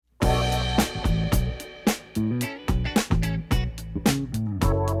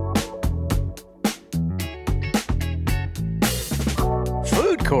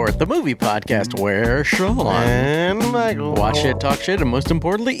Court, the movie podcast where Sean and Michael watch shit, talk shit, and most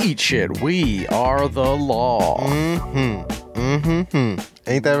importantly, eat shit. We are the law. Ain't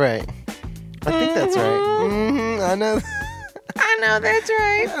that right? I think that's right. I know. I know that's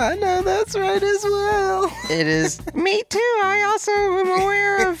right. I know that's right as well. It is. Me too. I also am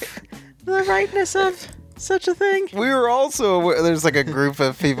aware of the rightness of such a thing. We were also aware, there's like a group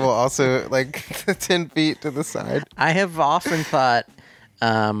of people also like 10 feet to the side. I have often thought,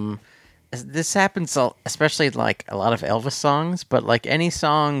 this happens especially in like a lot of Elvis songs, but like any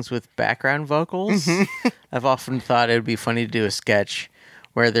songs with background vocals, I've often thought it would be funny to do a sketch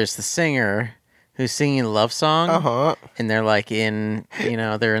where there's the singer who's singing a love song, and they're like they're in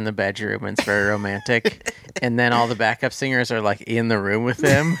the bedroom and it's very romantic, and then all the backup singers are like in the room with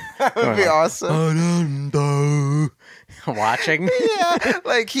them. That would be awesome. Watching. Yeah,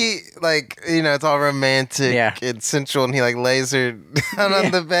 it's all romantic and sensual, and he like lays her down on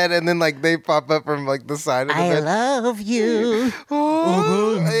the bed, and then like they pop up from like the side of the bed. I love you.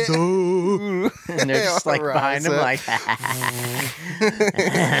 And they're just like behind him, like.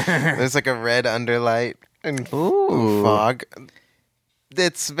 There's like a red underlight and fog.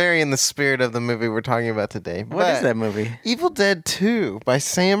 It's very in the spirit of the movie we're talking about today. What is that movie? Evil Dead 2 by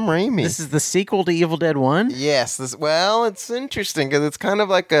Sam Raimi. This is the sequel to Evil Dead 1? Yes. It's interesting because it's kind of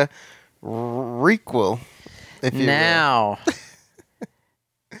like a requel, if you will.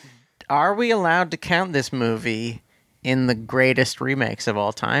 Are we allowed to count this movie in the greatest remakes of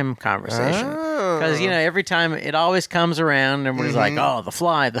all time conversation? Because, every time it always comes around and everybody's like, oh, The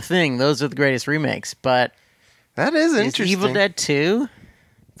Fly, The Thing, those are the greatest remakes. But that is interesting. Is Evil Dead 2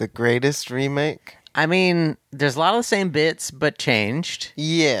 the greatest remake? I mean, there's a lot of the same bits, but changed.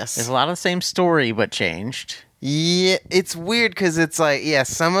 Yes. There's a lot of the same story, but changed. Yeah, it's weird because it's like,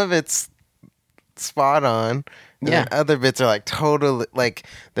 some of it's spot on. And other bits are like totally, like,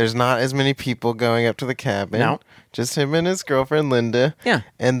 there's not as many people going up to the cabin. No. Just him and his girlfriend, Linda. Yeah.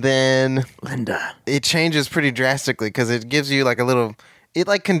 And then Linda. It changes pretty drastically because it gives you like a little, it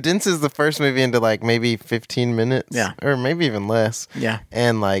like condenses the first movie into like maybe 15 minutes. Yeah. Or maybe even less. Yeah.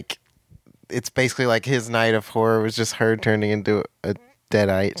 And like, it's basically like his night of horror was just her turning into a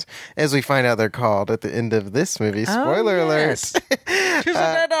Deadite, as we find out they're called at the end of this movie. Spoiler alert. She's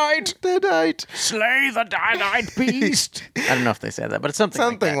a Deadite. Deadite. Slay the Deadite beast. I don't know if they said that, but it's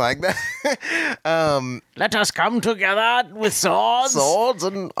something like that. Let us come together with swords. Swords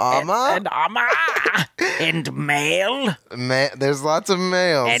and armor. And armor. And mail. There's lots of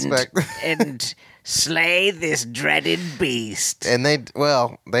males. And slay this dreaded beast. And they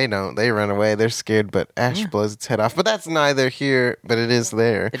don't. They run away. They're scared, but Ash blows its head off. But that's neither here, but it is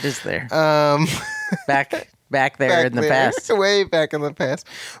there. It is there. Back there in the past. Way back in the past.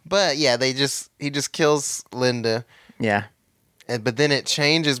 But yeah, he just kills Linda. Yeah. But then it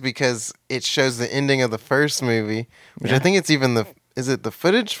changes because it shows the ending of the first movie, which I think it's even is it the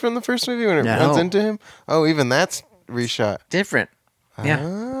footage from the first movie when it runs into him? Oh, even that's reshot. Different. Yeah.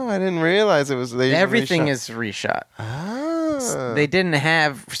 Oh, I didn't realize it was. Everything is reshot. Oh. They didn't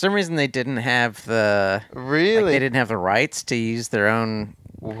have, for some reason, they didn't have the. Really? Like, they didn't have the rights to use their own.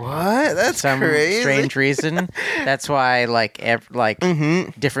 What? That's some crazy. Strange reason. That's why,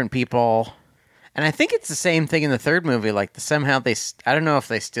 different people. And I think it's the same thing in the third movie. Like, somehow I don't know if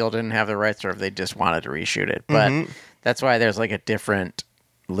they still didn't have the rights or if they just wanted to reshoot it. But that's why there's like a different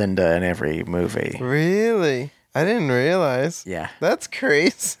Linda in every movie. Really? I didn't realize. Yeah. That's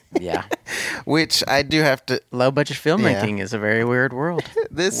crazy. Yeah. Which I do have to. Low budget filmmaking is a very weird world.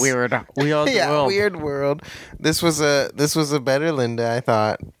 Weird world. This was a better Linda, I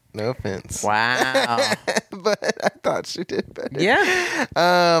thought. No offense. Wow. But I thought she did better. Yeah.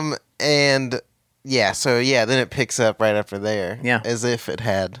 Then it picks up right after there. Yeah. As if it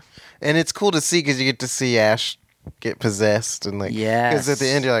had. And it's cool to see because you get to see Ash get possessed and because at the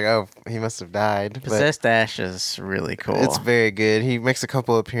end you're like, oh, he must have died. Possessed Ash is really cool. It's very good. He makes a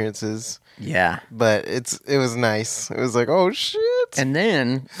couple appearances. Yeah, but it was nice. It was like, oh shit. And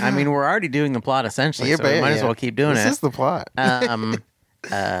then we're already doing the plot essentially, so we might as well keep doing This is the plot.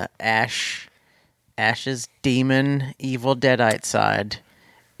 Ash's demon evil deadite side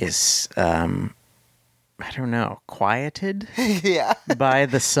is I don't know, quieted by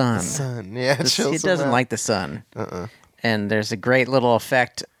the sun. The sun, yeah. It doesn't like the sun. And there's a great little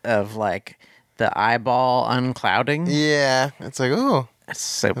effect of like the eyeball unclouding. Yeah. It's like, oh. That's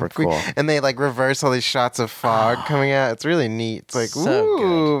super cool. And they like reverse all these shots of fog coming out. It's really neat. It's like,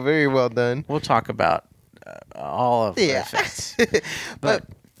 ooh, very well done. We'll talk about all of the effects. But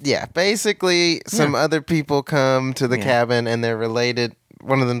yeah, basically some other people come to the cabin and they're related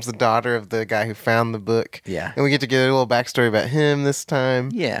one of them's the daughter of the guy who found the book. Yeah. And we get to get a little backstory about him this time.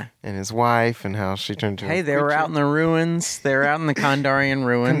 Yeah. And his wife and how she turned to Hey, they were out in the ruins. They were out in the Kandarian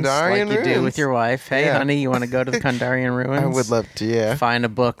ruins. Kandarian like you do ruins. with your wife. Hey, Yeah. honey, you want to go to the Kandarian ruins? I would love to, yeah. Find a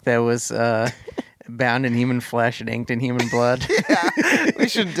book that was bound in human flesh and inked in human blood. Yeah. We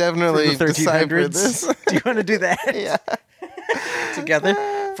should definitely For the decipher 1300s. this. Do you want to do that? Yeah. Together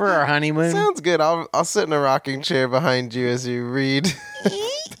for our honeymoon? Sounds good. I'll sit in a rocking chair behind you as you read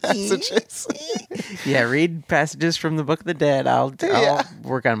passages. Yeah, read passages from the Book of the Dead. I'll Yeah.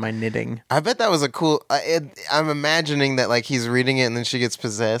 work on my knitting. I bet that was a cool. I'm imagining that like he's reading it and then she gets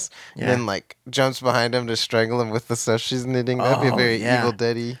possessed, Yeah. and then like jumps behind him to strangle him with the stuff she's knitting. That'd be a Oh, very yeah. Evil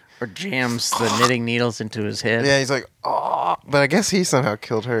Dead-y. Or jams the knitting needles into his head. Yeah, he's like, oh, but I guess he somehow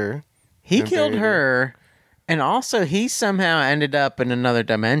killed her. He and killed buried her, and also he somehow ended up in another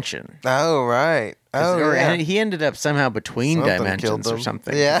dimension. Oh right. Oh Or yeah. he ended up somehow between Something dimensions killed or him.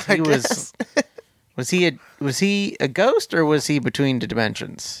 something. Yeah, I he guess. was he a ghost or was he between the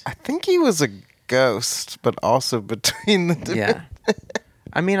dimensions? I think he was a ghost, but also between the. Yeah.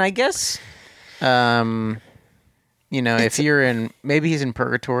 I mean, I guess, if you're in, maybe he's in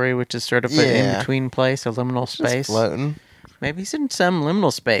purgatory, which is sort of an Yeah. in-between place, a liminal Just space. floating. Maybe he's in some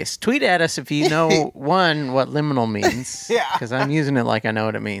liminal space. Tweet at us if you know, one, what liminal means. Yeah. Because I'm using it like I know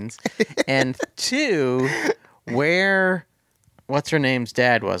what it means. And two, what's her name's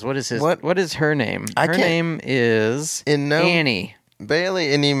dad was. What is her name? I Her can't- name is Annie. Barely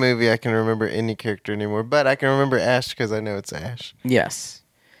any movie I can remember any character anymore, but I can remember Ash because I know it's Ash. Yes.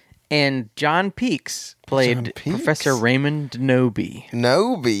 And John Peaks played John Peaks? Professor Raymond Noby.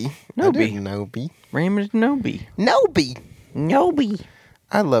 Noby. Noby. Noby. Raymond Noby. Noby. Noby.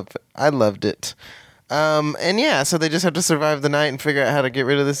 I loved it. And yeah, so they just have to survive the night and figure out how to get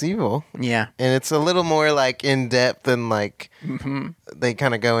rid of this evil. Yeah. And it's a little more like in depth and like they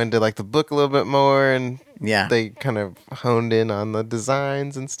kind of go into like the book a little bit more, and Yeah. they kind of honed in on the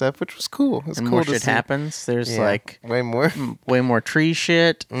designs and stuff, which was cool. It was And cool more to shit see. happens. There's Yeah, like way more. way more tree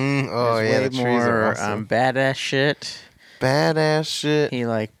shit. Oh There's yeah, way the trees are more awesome. badass shit. Badass shit.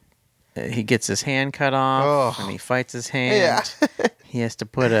 He gets his hand cut off Oh. and he fights his hand. Yeah. He has to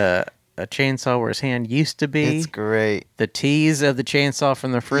put a chainsaw where his hand used to be. It's great. The tease of the chainsaw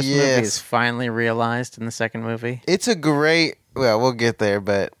from the first movie Yes. is finally realized in the second movie. It's a great. Well, we'll get there,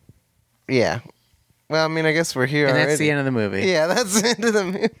 but yeah. Well, I mean, I guess we're here And already. that's the end of the movie, Yeah, that's the end of the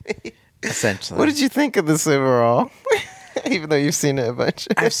movie. essentially. What did you think of this overall? Even though you've seen it a bunch.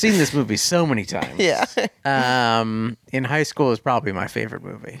 I've seen this movie so many times. Yeah. In high school, it was probably my favorite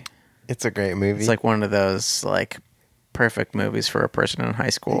movie. It's a great movie. It's like one of those like perfect movies for a person in high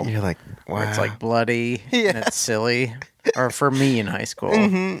school. You're like, wow. Where it's like bloody Yeah. and it's silly. Or for me in high school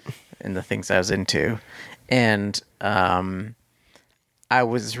and the things I was into. And I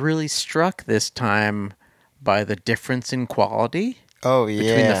was really struck this time by the difference in quality oh yeah.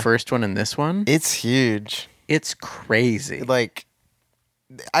 between the first one and this one. It's huge. It's crazy. Like,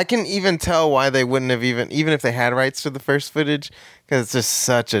 I can even tell why they wouldn't have even if they had rights to the first footage, because it's just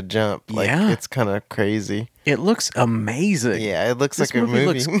such a jump. Like, Yeah. it's kind of crazy. It looks amazing. Yeah, it looks This like a movie.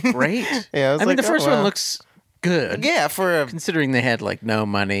 looks great. Yeah, I was I mean, like, the first oh, one wow. looks good. Yeah, for a Considering they had like no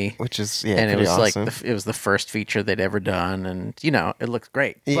money. which is And it pretty was awesome. like it was the first feature they'd ever done, and it looked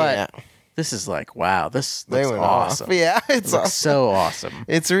great. Yeah. But this is like, wow, this they looks went awesome. off. Yeah, It it's looks awesome. so awesome.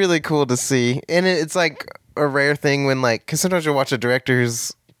 It's really cool to see, and it's like a rare thing when like, because sometimes you'll watch a director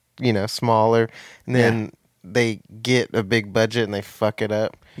who's smaller, and then they get a big budget and they fuck it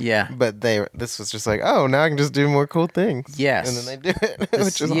up. Yeah. But this was just like, oh, now I can just do more cool things. Yes. And then they do it, This,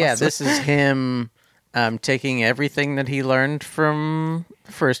 which is awesome. this is him taking everything that he learned from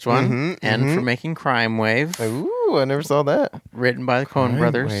the first one and from making Crime Wave, Ooh, I never saw that. written by the Coen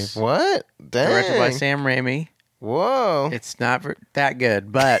brothers, Wait, what? Dang. directed by Sam Raimi. Whoa. It's not that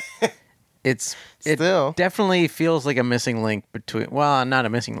good, but it Still. definitely feels like a missing link between. Well, not a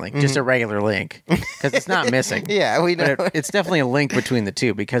missing link, just a regular link, because it's not missing. Yeah, we know. But it's definitely a link between the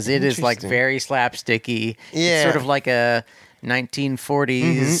two because it is like Interesting. very slapsticky. Yeah. It's sort of like a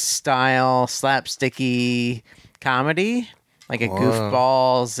 1940s style slapsticky comedy, like a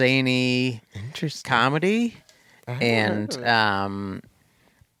goofball, zany Interesting. comedy, and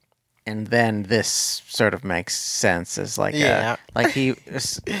then this sort of makes sense as like Yeah. I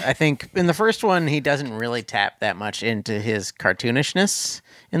think in the first one he doesn't really tap that much into his cartoonishness.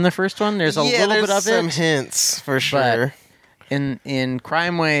 In the first one, there's a little bit of some it. hints for sure. In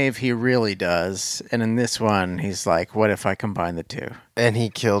Crime Wave, he really does, and in this one, he's like, "What if I combine the two?" And he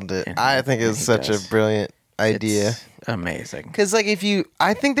killed it. And I think it's he such does. a brilliant idea. It's amazing. Because, like,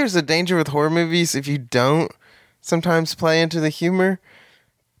 I think there's a danger with horror movies if you don't sometimes play into the humor.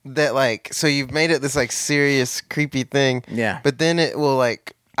 that like, so you've made it this like serious, creepy thing. Yeah. But then it will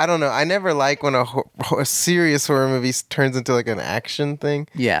like, I don't know. I never like when a serious horror movie turns into like an action thing.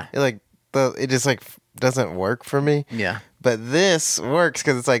 Yeah. It just like doesn't work for me. Yeah. But this works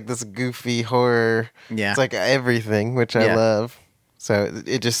because it's like this goofy horror. Yeah. It's like everything, which I love. So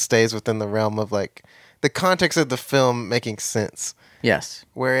it just stays within the realm of like the context of the film making sense. Yes.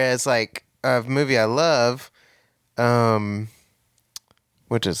 Whereas like a movie I love,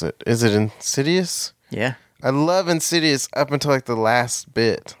 what is it? Is it Insidious? Yeah. I love Insidious up until like the last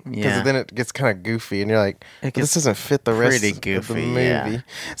bit. Yeah. Because then it gets kind of goofy and you're like, It this gets doesn't fit the rest pretty of goofy, the movie. yeah.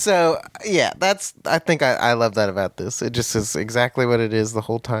 So yeah, I think I love that about this. It just is exactly what it is the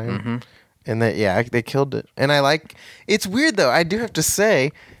whole time. Mm-hmm. And that, they killed it. And it's weird though. I do have to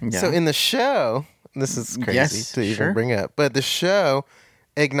say, so in the show, this is crazy to even bring up, but the show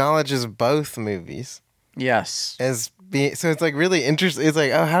acknowledges both movies. Yes. As being, so it's like really interesting. It's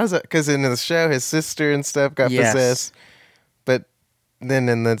like, oh, how does that? Because in the show, his sister and stuff got possessed, but then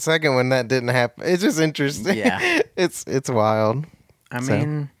in the second one, that didn't happen. It's just interesting. Yeah, it's wild. I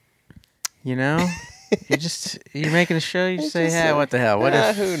mean, you're making a show. You just say, "Hey, what the hell? What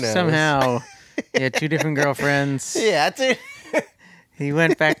if who knows? somehow he had two different girlfriends? Yeah, dude. He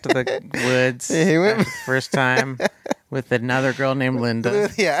went back to the woods the first time with another girl named Linda.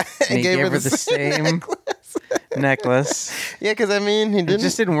 Yeah, and he gave her the same necklace. Yeah, because I mean, It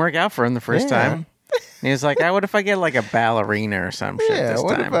just didn't work out for him the first time. And he was like, "What if I get like a ballerina or some shit this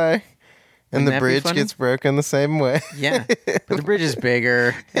what time?" if I? And Wouldn't the that be bridge funny? gets broken the same way. Yeah, but the bridge is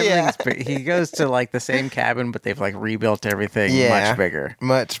bigger. Everything's big. He goes to like the same cabin, but they've like rebuilt everything much bigger.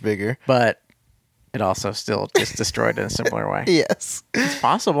 Much bigger. But it also still just destroyed in a similar way. Yes. It's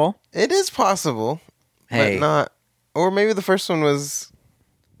possible. It is possible. Hey. But not. Or maybe the first one was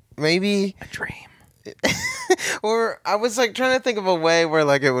maybe. A dream. Or I was like trying to think of a way where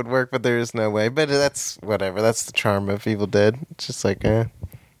like it would work, but there is no way. But that's whatever. That's the charm of Evil Dead. It's just like,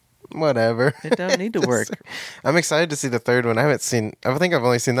 whatever. It don't need to work. I'm excited to see the third one. I think I've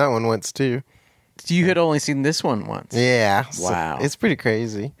only seen that one once too. You had only seen this one once. Yeah. Wow. So it's pretty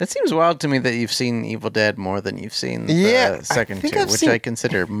crazy. That seems wild to me that you've seen Evil Dead more than you've seen the second two, which I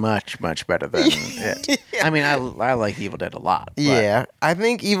consider much, much better than it. Yeah. I mean, I like Evil Dead a lot. But Yeah. I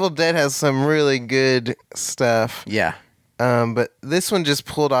think Evil Dead has some really good stuff. Yeah. But this one just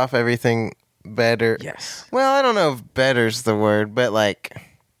pulled off everything better. Yes. Well, I don't know if better's the word, but like,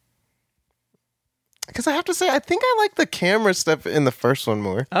 because I have to say, I think I like the camera stuff in the first one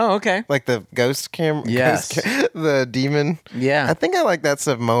more. Oh, okay. Like the ghost camera. Yes. The demon. Yeah. I think I like that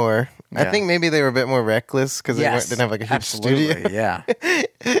stuff more. I Yeah. think maybe they were a bit more reckless because Yes. they didn't have like a huge Absolutely. studio. Yeah.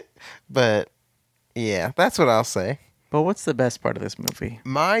 But yeah, that's what I'll say. But what's the best part of this movie?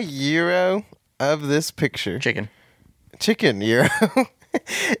 My hero of this picture. Chicken Euro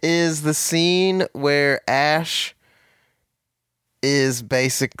is the scene where Ash is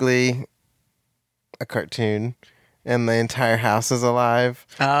basically a cartoon and the entire house is alive.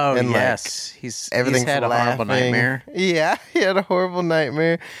 Oh, and yes. Everything's he's had a horrible laughing. nightmare. Yeah, he had a horrible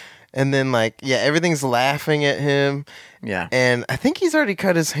nightmare. And then everything's laughing at him. Yeah. And I think he's already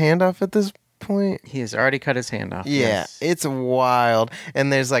cut his hand off at this point. He has already cut his hand off. Yeah, Yes. it's wild.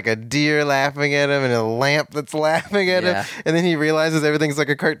 And there's like a deer laughing at him and a lamp that's laughing at Yeah. him. And then he realizes everything's like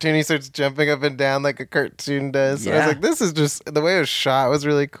a cartoon. He starts jumping up and down like a cartoon does. So I was Yeah. like, this is just, the way it was shot was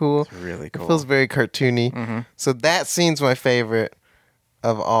really cool. It's really cool. It feels very cartoony. Mm-hmm. So that scene's my favorite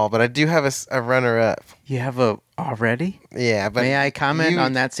of all. But I do have a runner-up. You have a already? Yeah, but May I comment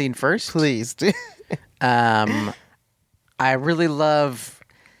on that scene first? Please do. I really love.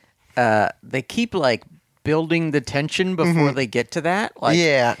 They keep like building the tension before they get to that. Like,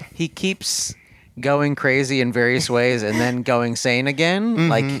 Yeah. he keeps going crazy in various ways and then going sane again.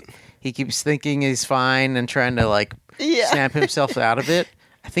 Like he keeps thinking he's fine and trying to like snap himself out of it.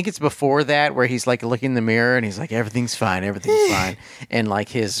 I think it's before that where he's like looking in the mirror and he's like, everything's fine, and like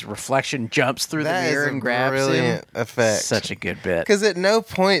his reflection jumps through That the is mirror a and grabs brilliant him. effect. Such a good bit. Because at no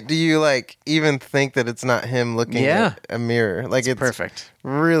point do you like even think that it's not him looking at a mirror. Like it's Perfect.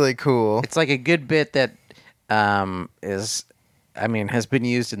 really cool. It's like a good bit that has been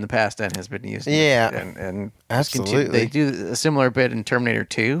used in the past and has been used. And Absolutely. They do a similar bit in Terminator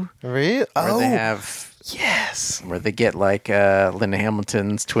 2. Really? Where they have. Yes. Where they get like Linda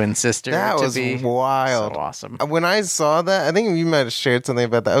Hamilton's twin sister. That to was be wild. So awesome. When I saw that, I think you might have shared something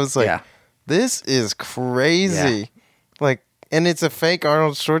about that. I was like, Yeah. this is crazy. Like, and it's a fake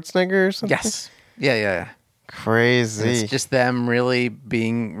Arnold Schwarzenegger or something? Yes. Yeah. Crazy. It's just them really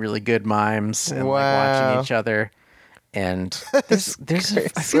being really good mimes and like watching each other. And I feel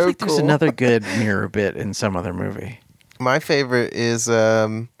So like there's cool. another good mirror bit in some other movie. My favorite is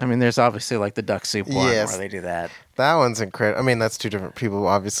there's obviously like the duck soup one where they do that. That one's incredible. I mean, that's two different people,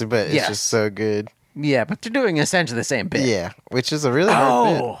 obviously, but it's just so good. Yeah, but they're doing essentially the same bit. Yeah, which is a really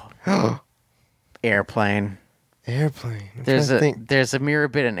hard bit. Airplane. Airplane. There's a mirror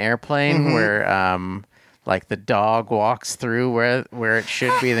bit in Airplane where like the dog walks through where it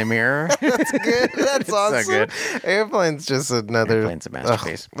should be the mirror. That's good. That's awesome. So good. Airplane's just another. Airplane's a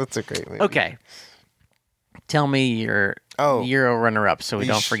masterpiece. That's a great movie. Okay. Tell me your Euro runner-up so we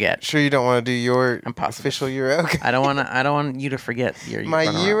don't forget. Sure, you don't want to do your official Euro? Okay. I don't want you to forget your My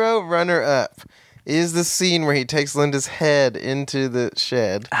runner-up. Euro runner-up is the scene where he takes Linda's head into the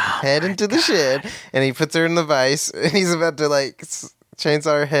shed. The shed, and he puts her in the vise, and he's about to, like,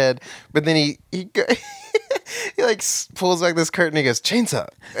 chainsaw her head, but then he like pulls back this curtain, and he goes, chainsaw.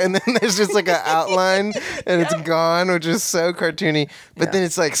 And then there's just, like, an outline, and it's gone, which is so cartoony. But then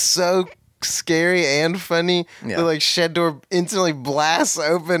it's, like, so scary and funny. The like shed door instantly blasts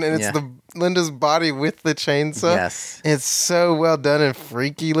open, and it's the Linda's body with the chainsaw. Yes, it's so well done and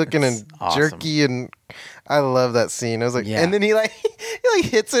freaky looking and jerky, and I love that scene. I was like, and then he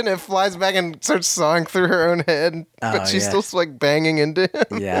hits it and it flies back and starts sawing through her own head, but she's still like banging into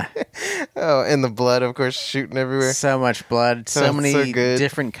him. Yeah. And the blood, of course, shooting everywhere. So much blood. So many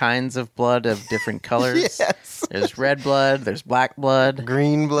different kinds of blood of different colors. Yes. There's red blood. There's black blood.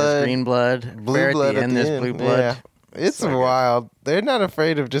 Green blood. Blue blood. At the end, there's blue blood. Yeah. It's so wild. Good. They're not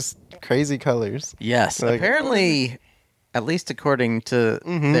afraid of just crazy colors. Yes. Like, apparently, at least according to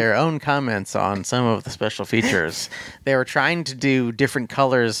their own comments on some of the special features, they were trying to do different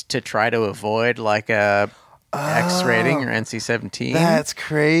colors to try to avoid like a X rating or NC-17. That's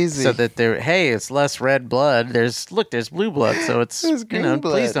crazy. So that it's less red blood. There's blue blood, so it's blood,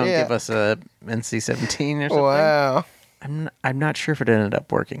 please don't give us a NC-17 or something. Wow. I'm not sure if it ended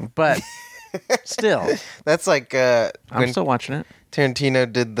up working, but still. That's like I'm still watching it.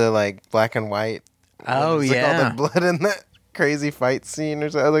 Tarantino did the like black and white. Oh yeah. Like, all the blood in that crazy fight scene or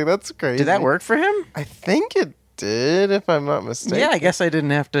something. I was like, that's crazy. Did that work for him? I think it did, if I'm not mistaken. Yeah, I guess I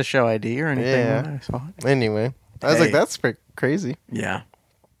didn't have to show ID or anything when I saw it. Anyway, I was like, that's pretty crazy. Yeah.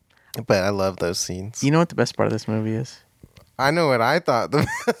 But I love those scenes. You know what the best part of this movie is? I know what I thought the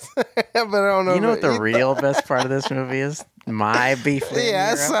best, but I don't know. You know what the real best part of this movie is? My beef.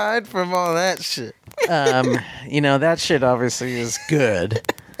 Yeah, aside from all that shit. That shit obviously is good,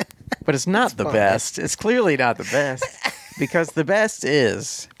 but it's not the best. It's clearly not the best because the best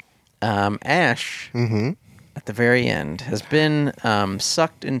is Ash at the very end has been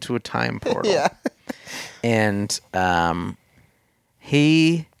sucked into a time portal. Yeah. And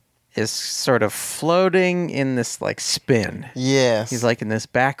he is sort of floating in this like spin. Yes. He's like in this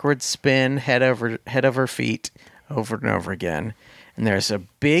backward spin, head over feet, over and over again. And there's a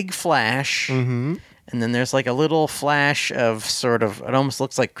big flash. Mm-hmm. And then there's like a little flash of sort of, it almost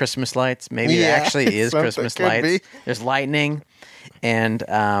looks like Christmas lights. Maybe it actually is Christmas lights. There's lightning. And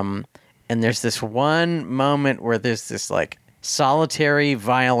there's this one moment where there's this like solitary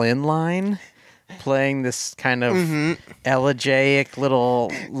violin line playing this kind of elegiac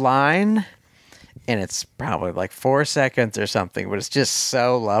little line. And it's probably like 4 seconds or something, but it's just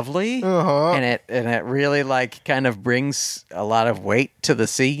so lovely. And it really like kind of brings a lot of weight to the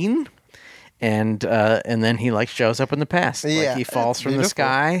scene. And then he like shows up in the past. Yeah, like he falls from the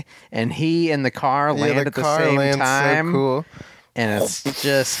sky, and he and the car land at the same time. So cool. And it's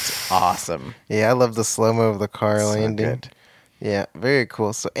just awesome. Yeah, I love the slow-mo of the car landing. Good. Yeah, very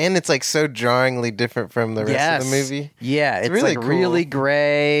cool. So, and it's like so jarringly different from the rest of the movie. Yeah, it's really like cool. Really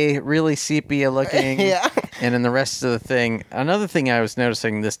gray, really sepia looking. Yeah. And in the rest of the thing, another thing I was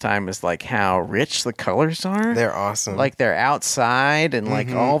noticing this time is like how rich the colors are. They're awesome. Like they're outside, and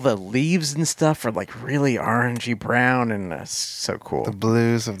like all the leaves and stuff are like really orangey brown, and so cool. The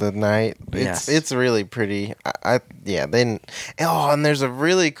blues of the night. It's really pretty. And there's a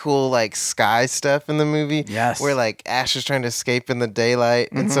really cool like sky stuff in the movie. Yes. Where like Ash is trying to escape in the daylight,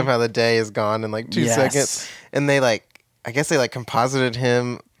 and somehow the day is gone in like 2 seconds. And they like, I guess they like composited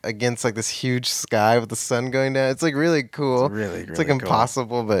him against like this huge sky with the sun going down. It's like really cool. It's really like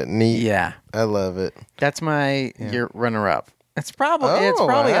impossible but neat. Yeah, I love it. That's my runner-up. It's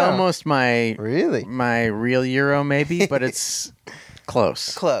probably almost my real Euro maybe, but it's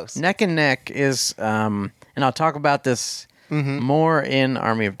close. Neck and neck is and I'll talk about this more in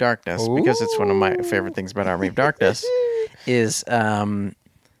Army of Darkness because it's one of my favorite things about Army of Darkness is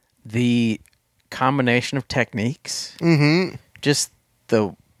the combination of techniques. Just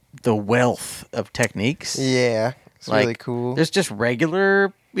the wealth of techniques. Yeah, it's like, really cool. There's just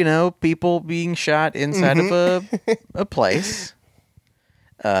regular, people being shot inside of a place.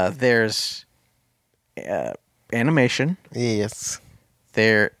 There's animation. Yes.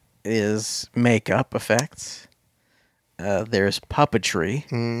 There is makeup effects. There's puppetry.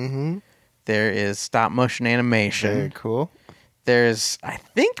 Mm-hmm. There is stop motion animation. Very cool. There's, I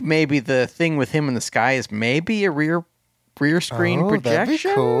think maybe the thing with him in the sky is maybe a rear screen projection. That'd be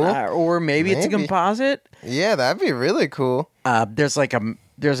cool. Or maybe it's a composite. Yeah, that'd be really cool. There's like a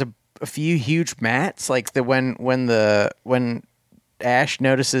few huge mats, like when Ash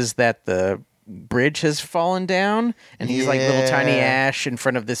notices that the bridge has fallen down, and he's like little tiny Ash in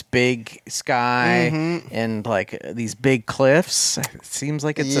front of this big sky and like these big cliffs. It seems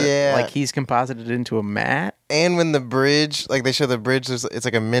like it's like he's composited into a mat. And when the bridge, like they show the bridge, it's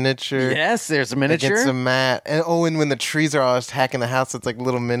like a miniature. Yes, there's a miniature. It's a mat. And when the trees are all attacking the house, it's like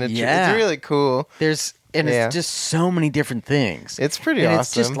little miniature. Yeah. It's really cool. It's just so many different things. It's pretty awesome.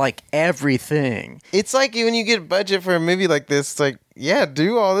 It's just like everything. It's like when you get budget for a movie like this, it's like, yeah,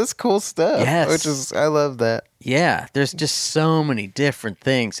 do all this cool stuff. Yes. I love that. Yeah, there's just so many different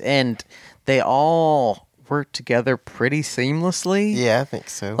things. And they all work together pretty seamlessly. Yeah, I think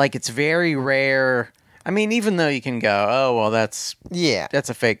so. Like, it's very rare. I mean, even though you can go, oh, well, that's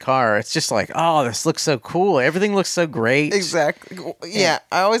a fake car. It's just like, oh, this looks so cool. Everything looks so great. Exactly. Yeah,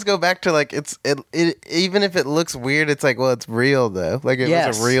 I always go back to like it even if it looks weird, it's like, well, it's real though. Like it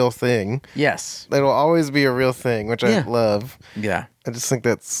was a real thing. Yes, it will always be a real thing, which I love. Yeah, I just think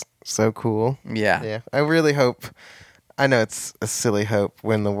that's so cool. Yeah. I really hope. I know it's a silly hope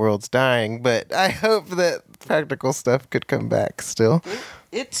when the world's dying, but I hope that practical stuff could come back still.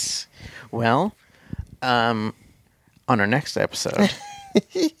 On our next episode,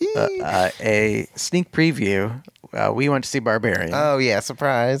 a sneak preview. We went to see Barbarian. Oh yeah,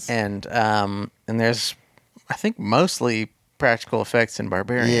 surprise! And there's, I think, mostly practical effects in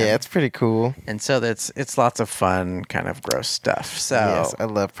Barbarian. Yeah, it's pretty cool. And so it's lots of fun, kind of gross stuff. So yes, I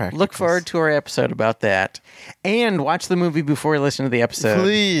love practical. Look forward to our episode about that, and watch the movie before you listen to the episode,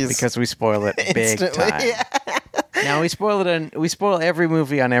 please, because we spoil it big time. Yeah. Now we spoil every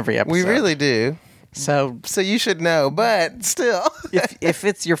movie on every episode. We really do. So you should know, but still, if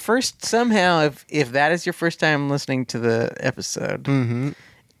it's your first somehow, if that is your first time listening to the episode,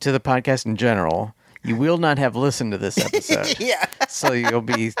 to the podcast in general, you will not have listened to this episode. Yeah. So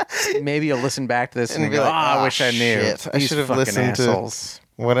maybe you'll listen back to this and be go, like, I wish I knew. Shit. I should have listened assholes.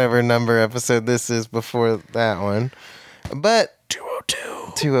 To whatever number episode this is before that one. But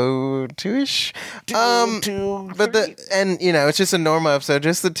 202-ish. But it's just a normal episode,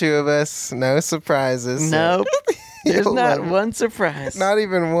 just the two of us, no surprises. Nope. There's not one surprise. Not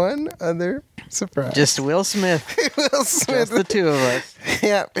even one other surprise. Just Will Smith. Will Smith. Just the two of us.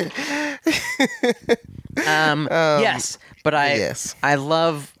 Yeah. Yes, but I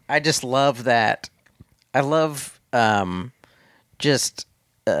just love that. I love just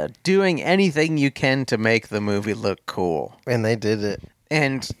doing anything you can to make the movie look cool. And they did it.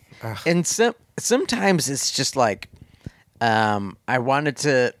 And sometimes it's just like I wanted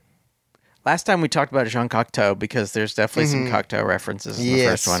to. Last time we talked about Jean Cocteau, because there's definitely some Cocteau references in the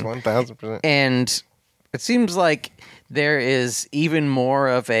first one. 1000%. And it seems like there is even more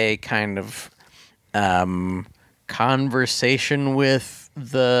of a kind of conversation with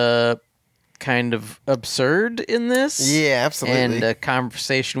the kind of absurd in this. Yeah, absolutely. And a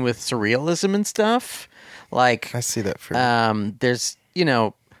conversation with surrealism and stuff. Like, I see that for you. There's,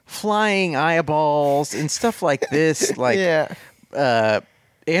 flying eyeballs and stuff like this. Like,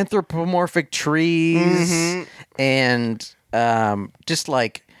 anthropomorphic trees and just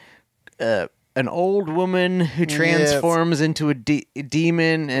like an old woman who transforms into a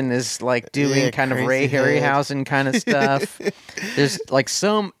demon and is like doing kind of Ray Harryhausen kind of stuff. There's like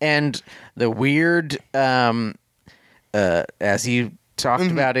and the weird, as you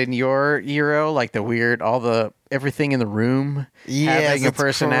talked about in your Euro, like the weird, everything in the room having a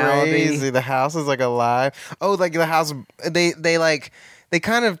personality. Crazy. The house is like alive. Oh, like the house, they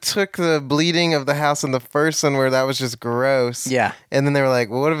kind of took the bleeding of the house in the first one where that was just gross. Yeah. And then they were like,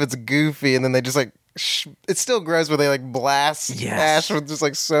 well, what if it's goofy? And then they just like, it's still gross, but they like blast Ash with just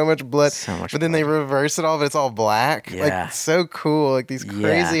like so much blood. But then they reverse it all, but it's all black. Yeah. Like so cool. Like these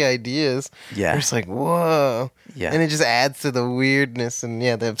crazy ideas. Yeah. They're just like, whoa. Yeah. And it just adds to the weirdness and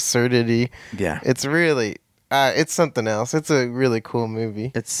the absurdity. Yeah. It's really, it's something else. It's a really cool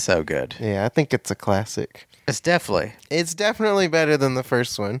movie. It's so good. Yeah. I think it's a classic. It's definitely better than the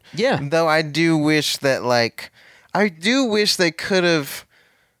first one. Yeah. Though I do wish that they could have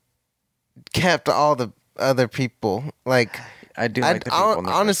kept all the other people. Like, I do like the people in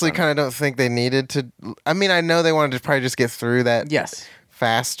the honestly kind of don't think they needed to. I mean, I know they wanted to probably just get through that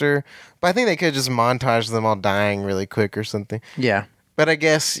faster, but I think they could have just montage them all dying really quick or something. Yeah. But I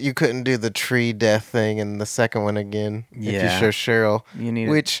guess you couldn't do the tree death thing in the second one again if you show Cheryl.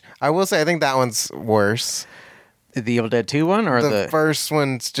 Which I will say, I think that one's worse. The Evil Dead 2 one, or the first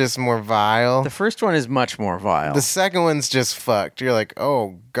one's just more vile. The first one is much more vile. The second one's just fucked. You're like,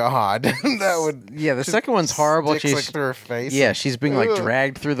 oh god, that would. Yeah, the second one's horrible. She's like through her face. Yeah, she's being like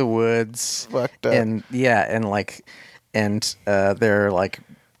dragged through the woods, fucked up, and there are like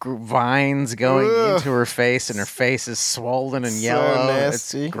vines going into her face, and her face is swollen and yellow.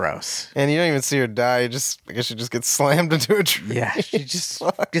 Nasty. It's gross. And you don't even see her die. I guess she just gets slammed into a tree. Yeah, she just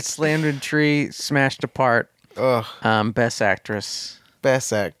gets slammed in a tree, smashed apart. Ugh. Best actress.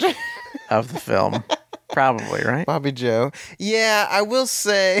 Best actor of the film. Probably, right? Bobby Joe. Yeah, I will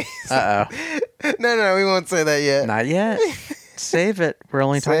say. Uh-oh. No, we won't say that yet. Not yet. Save it. We're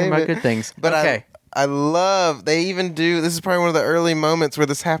only talking about good things. But okay. I love, they even do, this is probably one of the early moments where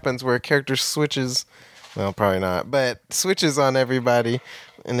this happens, where a character switches, well, probably not, but switches on everybody.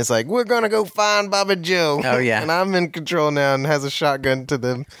 And it's like, we're going to go find Bobby Joe. Oh, yeah. And I'm in control now, and has a shotgun to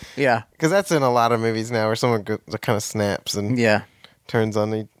them. Yeah. Because that's in a lot of movies now where someone kind of snaps and turns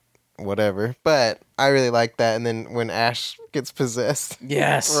on the whatever. But I really like that. And then when Ash gets possessed,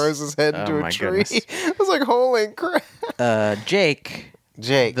 throws his head into a tree. I was like, holy crap. Jake,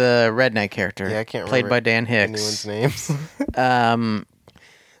 the redneck character, I can't played by Dan anyone's Hicks. names.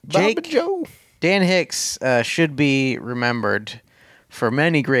 Jake, Bobby Joe. Dan Hicks should be remembered for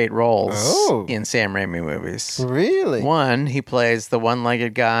many great roles in Sam Raimi movies. Really? One, he plays the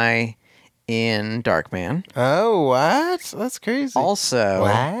one-legged guy in Darkman. Oh, what? That's crazy. Also,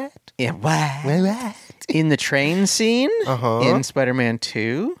 what? Yeah, what? In the train scene in Spider-Man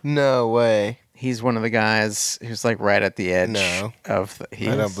 2. No way. He's one of the guys who's like right at the edge of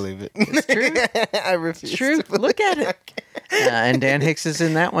I don't believe it. It's true. I refuse. It's true. Look at it. And Dan Hicks is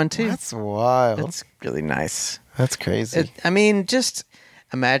in that one too. That's wild. It's really nice. That's crazy. Just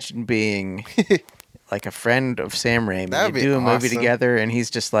imagine being like a friend of Sam Raimi. That'd You do a movie awesome. together, and he's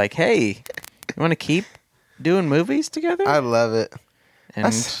just like, "Hey, you want to keep doing movies together?" I love it.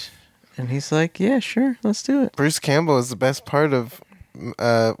 And he's like, "Yeah, sure, let's do it." Bruce Campbell is the best part of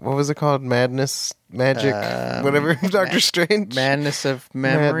what was it called? Magic, whatever. Doctor Strange. Madness of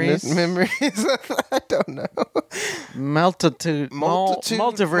Memories. Memories. I don't know. Multiverse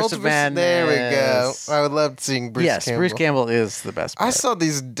of Madness. There we go. I would love seeing Bruce Campbell. Yes, Bruce Campbell is the best part. I saw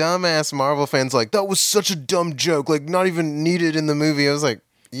these dumbass Marvel fans like, that was such a dumb joke, like not even needed in the movie. I was like,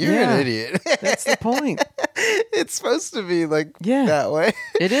 you're an idiot. That's the point. It's supposed to be like that way.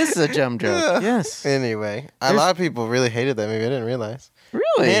 It is a dumb joke. Yes. Anyway, a lot of people really hated that movie. I didn't realize. Really?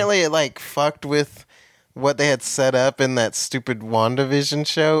 Apparently, it like fucked with what they had set up in that stupid WandaVision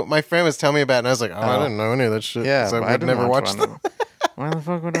show. My friend was telling me about it, and I was like, I didn't know any of that shit. Yeah, so I would never watch that. Why the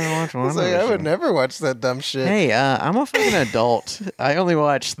fuck would I watch WandaVision? I would never watch that dumb shit. Hey, I'm a fucking adult. I only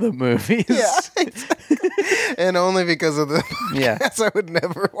watch the movies. Yeah. And only because of the podcast, I would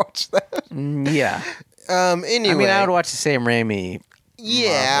never watch that. Yeah. Anyway. I mean, I would watch the Sam Raimi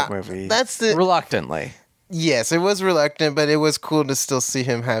movie. That's the... Reluctantly. Yes, it was reluctant, but it was cool to still see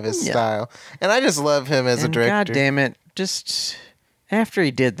him have his style. And I just love him as a director. God damn it. Just after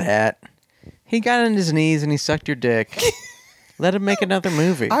he did that, he got on his knees and he sucked your dick. Let him make another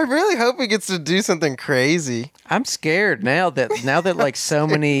movie. I really hope he gets to do something crazy. I'm scared now that like so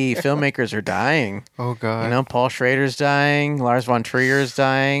many filmmakers are dying. Oh god. You know, Paul Schrader's dying, Lars von Trier's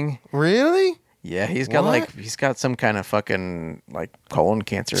dying. Really? Yeah, he's got some kind of fucking like colon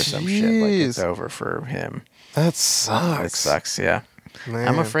cancer or some shit. Like it's over for him. That sucks. It sucks, yeah. Man.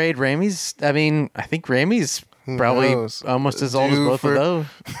 I'm afraid I think Raimi's probably almost as old as both of those.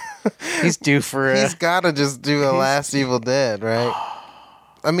 He's due for He's got to just do a last Evil Dead, right?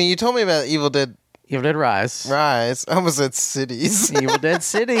 I mean, you told me about Evil Dead Rise. I almost said Cities. Evil Dead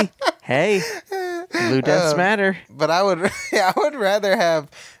City. Hey, Blue Deaths matter. But I would rather have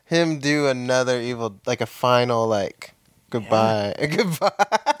him do another like a final like goodbye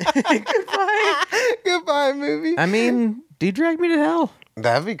movie. I mean, do Drag Me to Hell.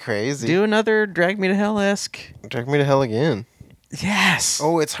 That'd be crazy. Do another Drag Me to Hell-esque. Drag Me to Hell again. Yes.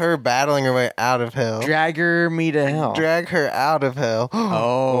 Oh, it's her battling her way out of hell. Drag me to hell. Drag her out of hell.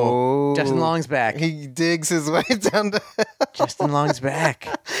 Oh. Justin Long's back. He digs his way down to hell. Justin Long's back.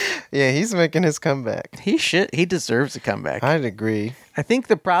 Yeah, he's making his comeback. He deserves a comeback. I'd agree. I think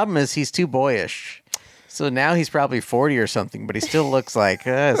the problem is he's too boyish. So now he's probably 40 or something, but he still looks like,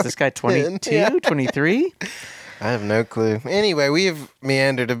 is this guy 22, 23? I have no clue. Anyway, we have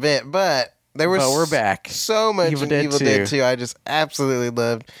meandered a bit, but we're back. So much Evil in Dead Evil 2. Dead 2 I just absolutely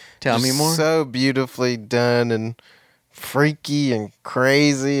loved. Tell me more. So beautifully done and freaky and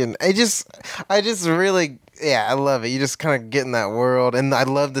crazy, and I just really, Yeah, I love it. You just kind of get in that world. And I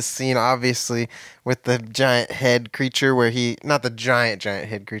love the scene, obviously, with the giant head creature where not the giant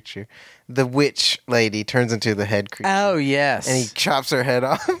head creature. The witch lady turns into the head creature. Oh, yes. And he chops her head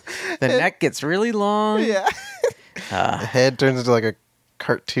off. The neck gets really long. Yeah. The head turns into like a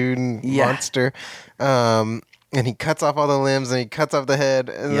cartoon monster. And he cuts off all the limbs and he cuts off the head.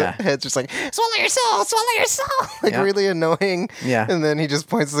 And the head's just like, swallow your soul. Like really annoying. Yeah. And then he just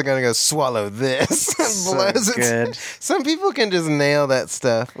points the gun and goes, swallow this. And blows it. Good. Some people can just nail that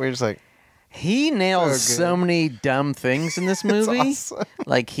stuff. We're just like, he nails so many dumb things in this movie. Awesome.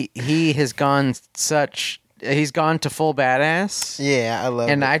 Like he has gone he's gone to full badass. Yeah, I love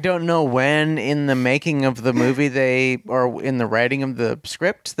it. And I don't know when in the making of the movie or in the writing of the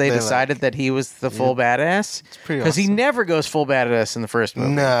script they decided that he was the full badass. It's pretty awesome. Because he never goes full badass in the first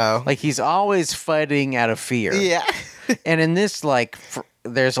movie. No. Like he's always fighting out of fear. Yeah. And in this, like,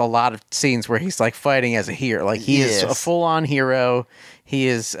 there's a lot of scenes where he's like fighting as a hero. Like he is a full-on hero. He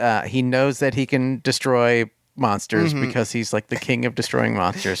is. He knows that he can destroy monsters because he's like the king of destroying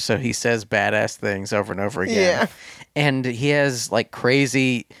monsters. So he says badass things over and over again. Yeah. And he has like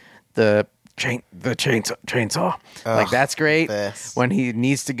crazy the chainsaw. Like that's great. When he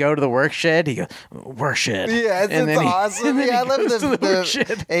needs to go to the work shed, he goes work shed. Yeah, it's awesome. Yeah, I love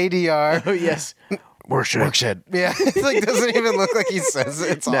the ADR. Oh yes. Work shed. Yeah, it's like doesn't even look like he says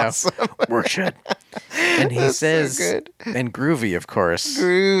it. It's awesome. Work shed. And he says, so good. And groovy, of course.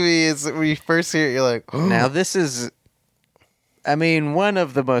 Groovy is when you first hear it, you're like, oh. Now this is, I mean, one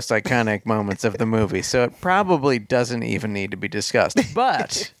of the most iconic moments of the movie, so it probably doesn't even need to be discussed.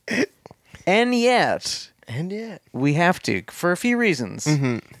 But, and yet, we have to for a few reasons.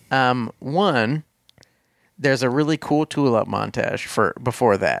 One. There's a really cool tool-up montage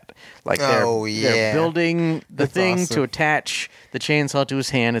before that. Like they're building the thing to attach the chainsaw to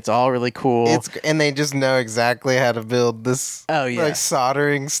his hand. It's all really cool. And they just know exactly how to build this like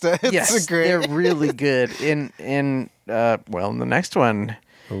soldering stuff. It's great. They're really good. In the next one,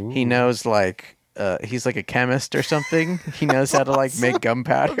 he knows like he's like a chemist or something. He knows how to like make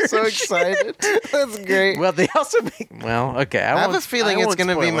gunpowder. I'm so excited. That's great. Well, they also make. Well, okay. I have a feeling it's going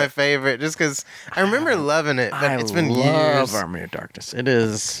to be my favorite, just because I remember loving it, but it's been years. I love Army of Darkness. It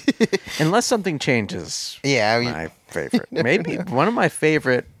is, unless something changes. Yeah, my favorite. Maybe one of my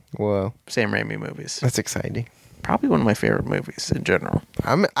favorite. Whoa, Sam Raimi movies. That's exciting. Probably one of my favorite movies in general.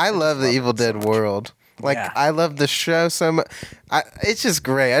 I love the Evil Dead world. Like, I love the show so much. It's just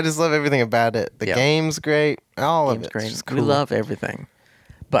great. I just love everything about it. The game's great. All of it's great. Just cool. We love everything.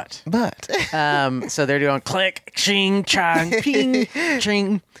 But. So they're doing click, ching, chang, ping,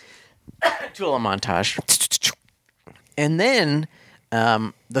 ching. Tool montage. And then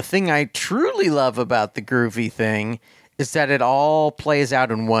the thing I truly love about the groovy thing is that it all plays out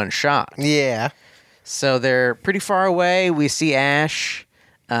in one shot. Yeah. So they're pretty far away. We see Ash.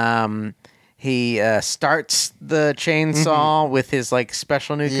 He starts the chainsaw with his like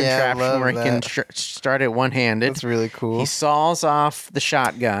special new contraption where he can start it one-handed. That's really cool. He saws off the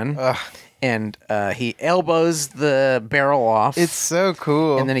shotgun and he elbows the barrel off. It's so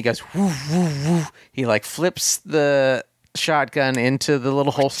cool. And then he goes woo, woo, woo. He like flips the shotgun into the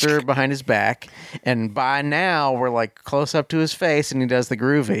little holster behind his back, and by now we're like close up to his face, and he does the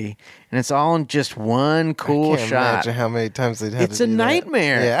groovy, and it's all in just one cool shot. Imagine how many times they'd have to do that. It's a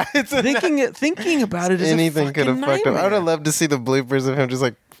nightmare. Yeah, it's thinking about it is anything could have fucked up. I would have loved to see the bloopers of him just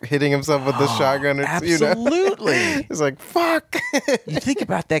like hitting himself with the shotgun. Absolutely, it's like fuck. You think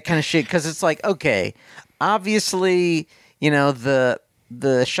about that kind of shit because it's like, okay, obviously,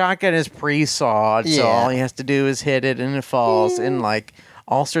 the shotgun is pre-sawed, so all he has to do is hit it and it falls, and like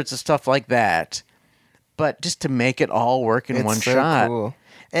all sorts of stuff like that. But just to make it all work in one shot, cool.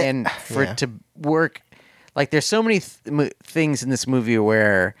 and for it to work, like there's so many things in this movie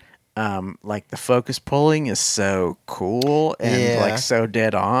where, like the focus pulling is so cool and like so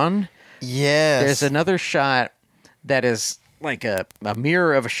dead on. Yes, there's another shot that is like a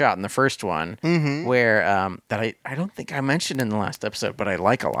mirror of a shot in the first one, where that I don't think I mentioned in the last episode, but I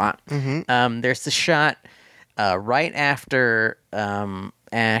like a lot. There's the shot right after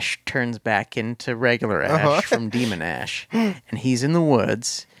Ash turns back into regular Ash from Demon Ash, and he's in the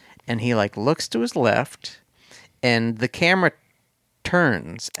woods, and he like looks to his left, and the camera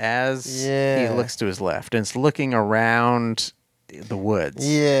turns as he looks to his left, and it's looking around the woods.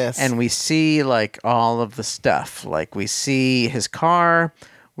 Yes. And we see like all of the stuff. Like we see his car,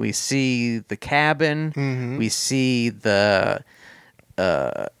 we see the cabin, we see the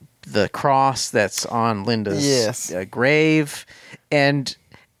cross that's on Linda's grave, and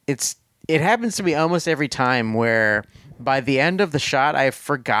it happens to me almost every time where by the end of the shot I've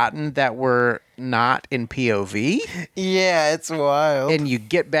forgotten that we're not in POV. Yeah, it's wild. And you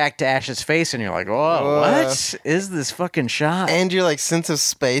get back to Ash's face and you're like, whoa, what is this fucking shot? And your like sense of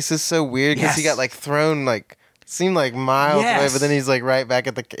space is so weird because he got like thrown like seemed like miles away, but then he's like right back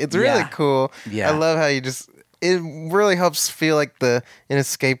at the. It's really cool. Yeah, I love how you just. It really helps feel like the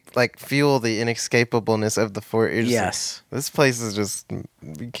feel the inescapableness of the fort. Yes, like, this place is just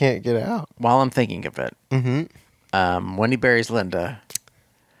you can't get out. While I'm thinking of it, when he buries Linda,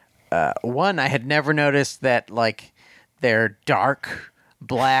 one I had never noticed that like they're dark,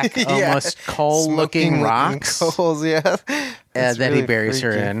 black, almost coal-looking rocks. Coals, yeah, that really he buries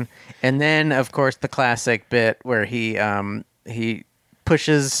her in, and then of course the classic bit where he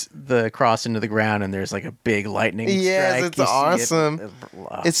pushes the cross into the ground and there's like a big lightning strike. Yes, it's awesome.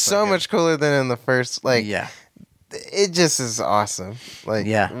 It's so much cooler than in the first. Like, it just is awesome. Like,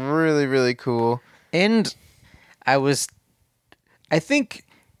 really, really cool. And I think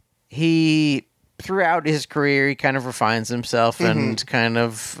he, throughout his career, he kind of refines himself and kind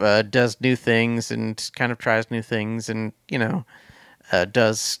of does new things and kind of tries new things and, you know,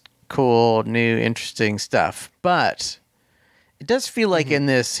 does cool, new, interesting stuff. But it does feel like in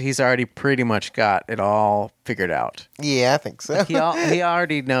this, he's already pretty much got it all figured out. Yeah, I think so. Like he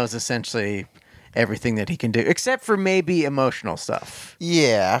already knows essentially everything that he can do, except for maybe emotional stuff.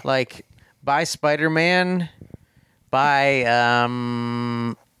 Yeah. Like, by Spider-Man,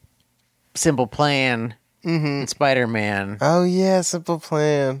 by Simple Plan, and Spider-Man. Oh, yeah, Simple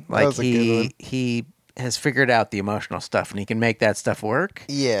Plan. Like, he has figured out the emotional stuff, and he can make that stuff work.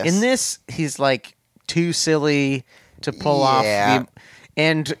 Yes. In this, he's, like, too silly to pull off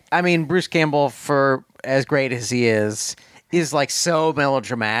and I mean Bruce Campbell, for as great as he is like so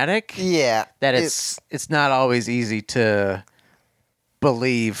melodramatic that it's not always easy to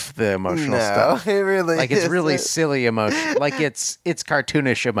believe the emotional stuff. It really like it's really silly emotion. Like it's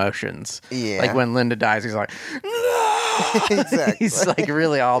cartoonish emotions. Yeah. Like when Linda dies, he's like, no! Exactly. He's like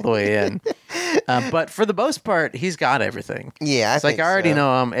really all the way in. But for the most part, he's got everything. Yeah, I already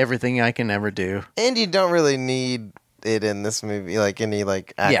know everything I can ever do. And you don't really need it in this movie, like any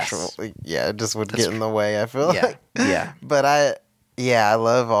like actual, it just would get in the way. I feel like, But I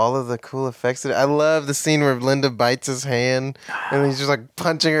love all of the cool effects. I love the scene where Linda bites his hand and he's just like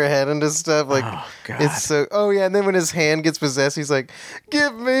punching her head into stuff. Like, it's so. Oh yeah, and then when his hand gets possessed, he's like,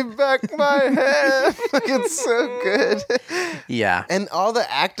 "Give me back my hand!" Like, it's so good. Yeah, and all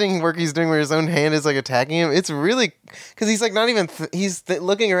the acting work he's doing, where his own hand is like attacking him. It's really because he's like not even. He's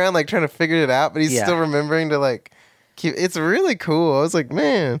looking around like trying to figure it out, but he's still remembering to like. It's really cool. I was like,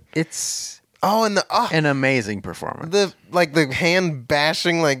 man, it's an amazing performance. The hand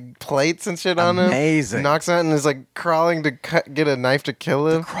bashing like plates and shit on him. Amazing. Knocks out and is like crawling to get a knife to kill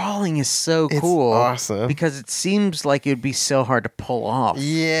him. The crawling is so cool. It's awesome because it seems like it'd be so hard to pull off.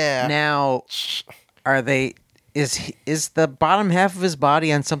 Yeah. Now, are they? Is the bottom half of his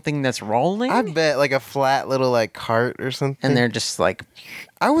body on something that's rolling? I bet like a flat little like cart or something. And they're just like.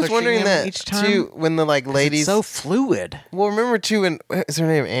 I was wondering that each time? Too when the like ladies. It's so fluid. Well, remember too when is her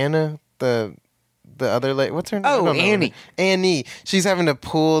name Anna the other lady? What's her name? Oh, Annie. Annie. She's having to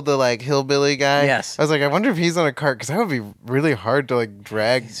pull the like hillbilly guy. Yes. I was like, I wonder if he's on a cart because that would be really hard to like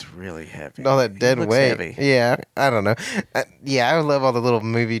drag. He's really heavy. All that dead weight. Heavy. Yeah, I don't know. I love all the little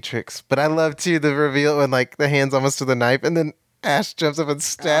movie tricks, but I love too the reveal when like the hand's almost to the knife and then Ash jumps up and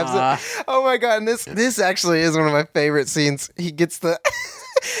stabs it. Oh my god! And this actually is one of my favorite scenes. He gets the.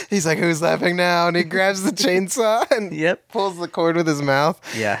 He's like, "Who's laughing now?" And he grabs the chainsaw and pulls the cord with his mouth.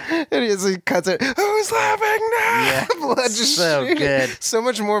 Yeah, and he cuts it. Who's laughing now? Yeah, blood just so shooting. Good. So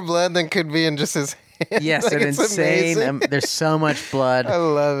much more blood than could be in just his hand. Yes, like, and insane. There's so much blood. I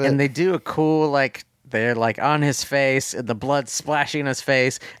love it. And they do a cool like. They're like on his face, and the blood's splashing in his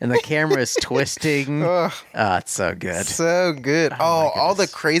face, and the camera is twisting. It's so good. So good. Oh all the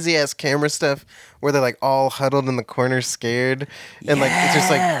crazy ass camera stuff where they're like all huddled in the corner scared. And like it's just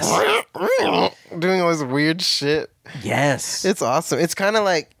like doing all this weird shit. Yes. It's awesome. It's kind of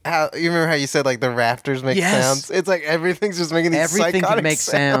like how you remember how you said like the rafters make sounds? It's like everything's just making these everything can make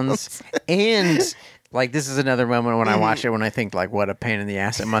sounds. And like this is another moment when I watch it when I think like what a pain in the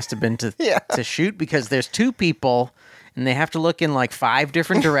ass it must have been to shoot because there's two people and they have to look in like 5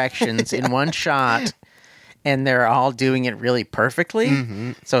 different directions in one shot and they're all doing it really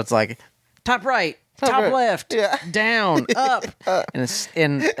perfectly. So it's like top right, top left, down, up,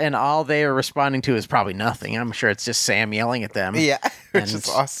 and all they are responding to is probably nothing. I'm sure it's just Sam yelling at them. Yeah, which is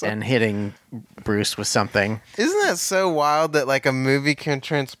awesome. And hitting Bruce with something. Isn't that so wild that like a movie can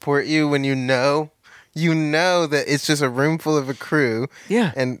transport you when you know that it's just a room full of a crew.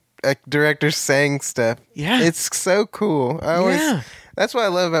 Yeah. And a director saying stuff. Yeah. It's so cool. That's what I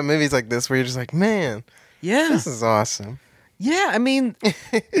love about movies like this, where you're just like, man, yeah, this is awesome. Yeah, I mean,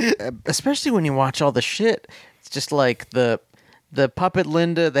 especially when you watch all the shit, it's just like the puppet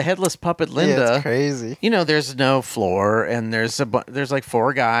Linda, the headless puppet Linda. Yeah, it's crazy. You know, there's no floor, and there's like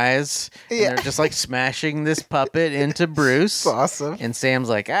 4 guys, and they're just like smashing this puppet into Bruce. It's awesome. And Sam's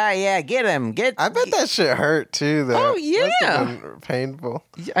like, yeah, get him, I bet that shit hurt too, though. Oh yeah, must have been painful.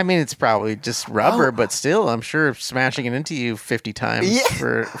 I mean, it's probably just rubber, but still, I'm sure smashing it into you 50 times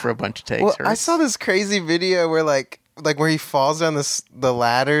for a bunch of takes. Well, hurts. I saw this crazy video where like where he falls down the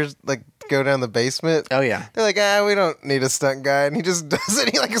ladders, like go down the basement. Oh yeah, they're like, we don't need a stunt guy, and he just does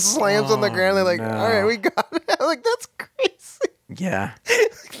it. He like slams on the ground. They're like, all right, we got it. I'm like, that's crazy. Yeah,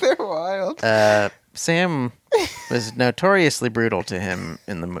 they're wild. Sam was notoriously brutal to him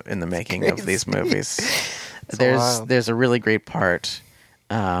in the making of these movies. There's a really great part,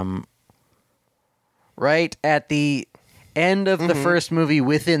 right at the end of the first movie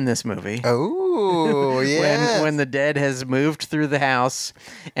within this movie. Oh, yeah. when the dead has moved through the house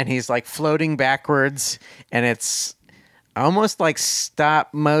and he's like floating backwards, and it's almost like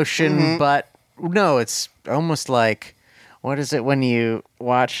stop motion, but no, it's almost like, what is it when you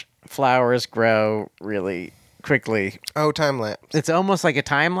watch flowers grow really quickly? Oh, time lapse. It's almost like a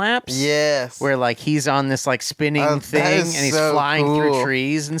time lapse. Yes. Where like he's on this like spinning thing and he's flying through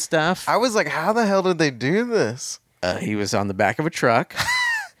trees and stuff. I was like, how the hell did they do this? He was on the back of a truck.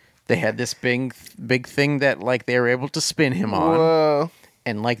 They had this big thing that like they were able to spin him on. Whoa.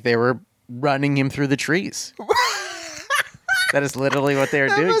 And like they were running him through the trees. That is literally what they were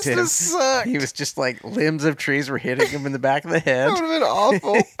doing to him. Sucked. He was just like limbs of trees were hitting him in the back of the head. That would have been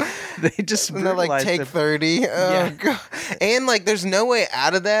awful. They just and they're like, take 30. Oh, God. And like, there's no way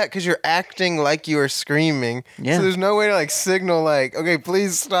out of that because you're acting like you are screaming. Yeah. So there's no way to like signal like, okay,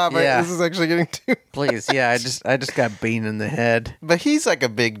 please stop. Yeah. This is actually getting too. Please, yeah. I just got beaten in the head. But he's like a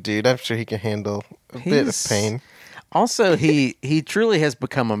big dude. I'm sure he can handle a bit of pain. Also, he truly has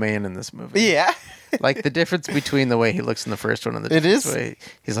become a man in this movie. Yeah. Like the difference between the way he looks in the first one and the way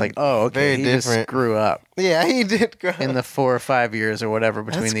he's like, oh, okay, he just grew up. Yeah, he did grow in the 4 or 5 years or whatever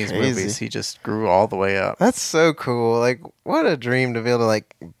between these movies. He just grew all the way up. That's so cool. Like, what a dream to be able to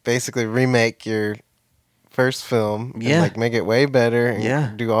like basically remake your first film and like make it way better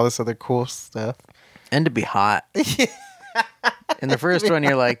and do all this other cool stuff. And to be hot. In the first one,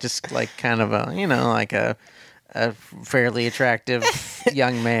 you're like just like kind of a, like a fairly attractive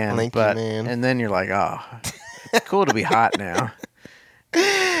young man, man. And then you're like, oh, it's cool to be hot now.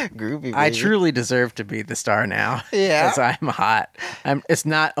 Groovy, baby. I truly deserve to be the star now. Yeah, because I'm hot. It's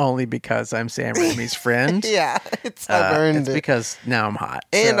not only because I'm Sam Raimi's friend. I've earned it. It's because now I'm hot,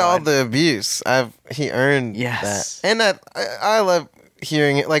 and all the abuse. He earned that, and I love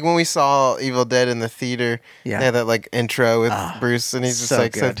hearing it. Like when we saw Evil Dead in the theater, they had that like intro with Bruce, and he's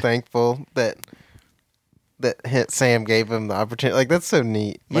just so thankful that Sam gave him the opportunity. Like, that's so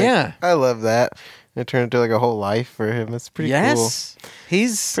neat. Like, I love that. It turned into like a whole life for him. It's pretty cool.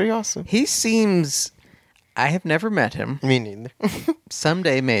 He's pretty awesome. He seems... I have never met him. Me neither.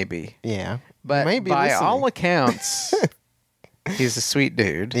 Someday, maybe. Yeah. But maybe by all accounts, he's a sweet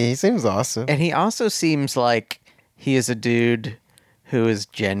dude. He seems awesome. And he also seems like he is a dude who is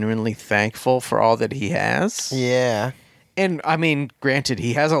genuinely thankful for all that he has. Yeah. And, I mean, granted,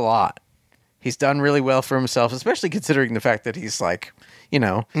 he has a lot. He's done really well for himself, especially considering the fact that he's like,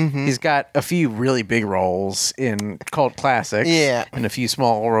 he's got a few really big roles in cult classics, and a few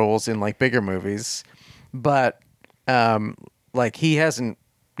small roles in like bigger movies. But like he's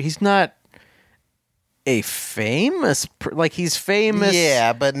not a famous, like he's famous,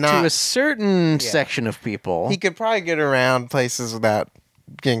 but not to a certain section of people. He could probably get around places without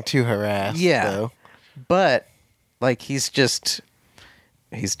getting too harassed. Yeah, though. But like he's just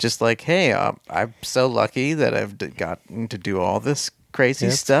like, hey, I'm so lucky that I've gotten to do all this crazy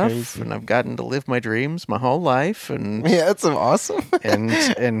stuff, and I've gotten to live my dreams my whole life, and that's awesome.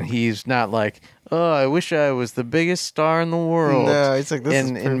 and he's not like, oh, I wish I was the biggest star in the world. No, it's like this.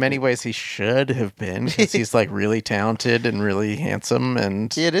 In many ways, he should have been, because he's like really talented and really handsome,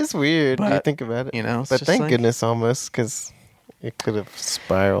 and it is weird when you think about it. But thank goodness, almost, because it could have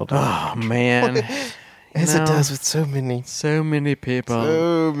spiraled. Oh man. As it does with so many people.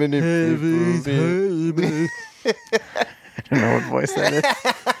 So many people. I don't know what voice that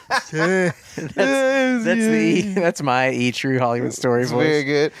is. That's my E! True Hollywood Story voice. Very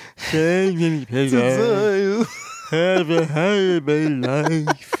good. So many people have a horrible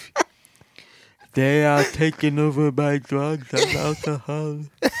life. They are taken over by drugs and alcohol.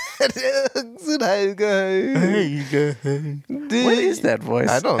 What is that voice?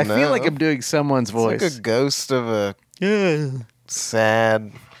 I don't know. I feel like I'm doing someone's voice. It's like a ghost of a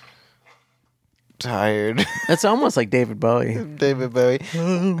sad, tired. It's almost like David Bowie. David Bowie.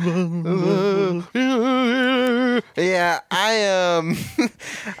 Yeah,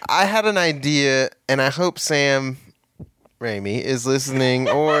 I had an idea, and I hope Sam Raimi is listening,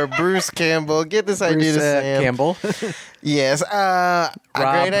 or Bruce Campbell. Get this idea to Sam Campbell. Yes, a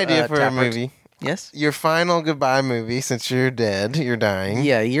great idea for a movie. Yes, your final goodbye movie, since you're dead, you're dying.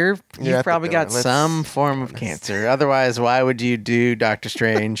 Yeah, you've probably got some form of cancer. Otherwise, why would you do Doctor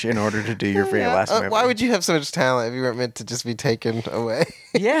Strange in order to do your very last movie? Why would you have so much talent if you weren't meant to just be taken away?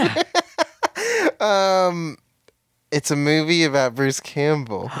 Yeah. It's a movie about Bruce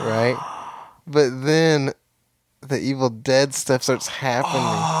Campbell, right? But then the Evil Dead stuff starts happening,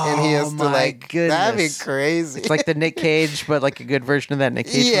 and he has to goodness. That'd be crazy. It's like the Nick Cage, but like a good version of that Nick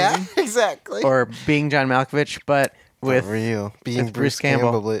Cage movie. Exactly. Or Being John Malkovich, but with being Bruce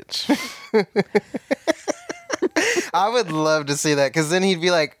Campbell. I would love to see that, because then he'd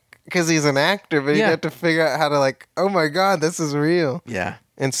be like, because he's an actor, but he'd have to figure out how to like, oh my God, this is real. Yeah.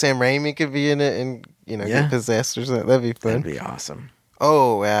 And Sam Raimi could be in it and, get possessed or something. That'd be fun. That'd be awesome.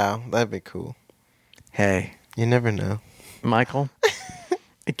 Oh, wow. That'd be cool. Hey. You never know. Michael,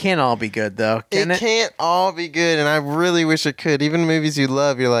 it can't all be good, though. Can it? It can't all be good, and I really wish it could. Even movies you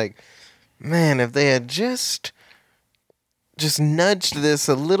love, you're like, man, if they had just nudged this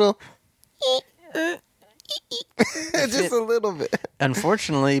a little... just a little bit.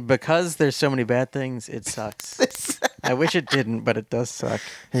 Unfortunately, because there's so many bad things, it sucks. I wish it didn't, but it does suck.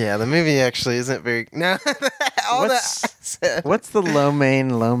 Yeah, the movie actually isn't very... No, what's the low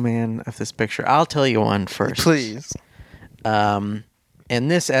man of this picture? I'll tell you one first. Please. And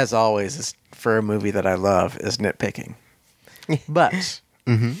this, as always, is for a movie that I love, is nitpicking. But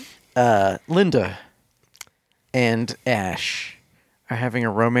Linda and Ash are having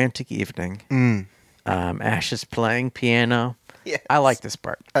a romantic evening. Ash is playing piano. Yes. I like this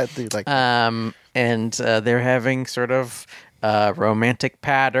part. I do like that. And they're having sort of romantic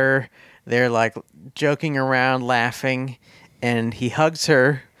patter. They're like joking around, laughing, and he hugs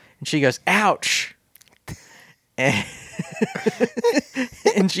her, and she goes, "Ouch!" And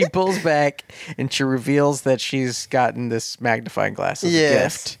she pulls back, and she reveals that she's gotten this magnifying glass as a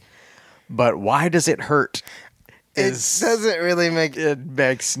gift. But why does it hurt? It doesn't really make... It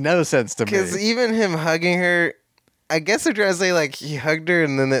makes no sense to me. Because even him hugging her, I guess they're trying to say, like, he hugged her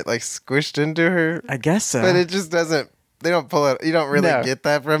and then it, like, squished into her. I guess so. But it just doesn't... They don't pull it... You don't really get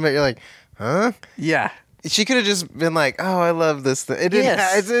that from it. You're like, huh? Yeah. She could have just been like, oh, I love this thing. It didn't.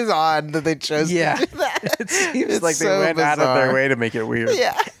 It is odd that they chose to do that. It seems like they went out of their way to make it weird.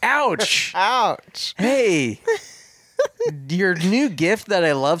 Yeah. Ouch. Ouch. Hey. Your new gift that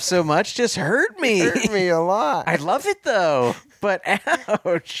I love so much just hurt me. Hurt me a lot. I love it though, but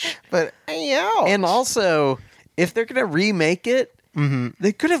ouch. But ouch. And also, if they're gonna remake it,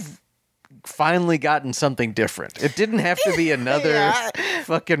 they could have finally gotten something different. It didn't have to be another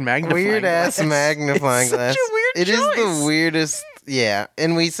fucking magnifying weird glass. Ass magnifying it's glass. Such a weird It choice. is the weirdest. Yeah,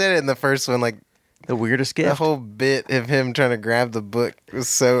 and we said it in the first one, like. The weirdest gift. The whole bit of him trying to grab the book was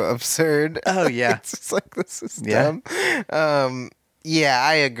so absurd. Oh yeah, it's just like, this is dumb. Yeah,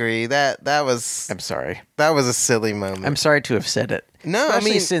 I agree. That was. I'm sorry. That was a silly moment. I'm sorry to have said it. No,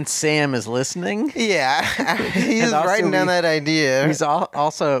 especially since Sam is listening. Yeah, he's writing down that idea. He's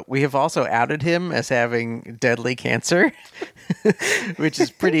we have also outed him as having deadly cancer, which is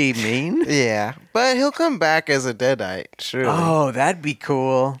pretty mean. Yeah, but he'll come back as a Deadite, surely. Oh, that'd be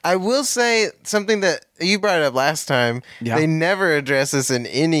cool. I will say something that you brought up last time. Yeah. They never address this in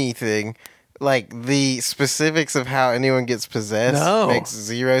anything. Like, the specifics of how anyone gets possessed makes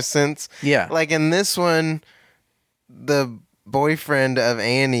zero sense. Yeah. Like, in this one, the boyfriend of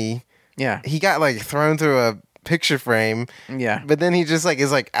Annie, he got, like, thrown through a picture frame. Yeah. But then he just, like,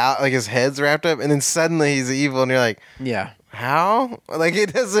 is, like, out, like, his head's wrapped up, and then suddenly he's evil, and you're like, how? Like,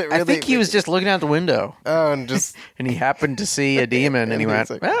 it doesn't really... I think he was just looking out the window. Oh, and just... and he happened to see a demon, and he went,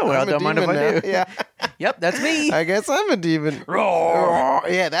 like, oh, well, don't mind if I do. Yeah. Yep, that's me. I guess I'm a demon. Roar.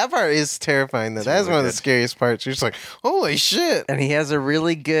 Yeah, that part is terrifying, though. That's really one of the scariest parts. You're just like, holy shit. And he has a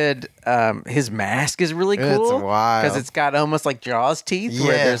really good... his mask is really cool. It's wild. Because it's got almost like Jaws teeth,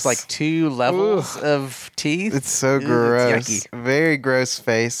 where there's like 2 levels of teeth. It's so gross. It's yucky. Very gross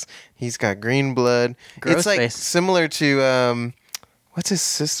face. He's got green blood. It's like face. Similar to what's his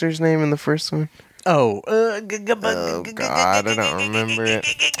sister's name in the first one? Oh God, I don't remember it.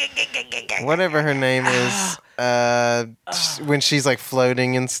 Whatever her name is, when she's like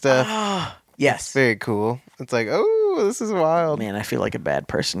floating and stuff. Yes, it's very cool. It's like, oh, this is wild. Man, I feel like a bad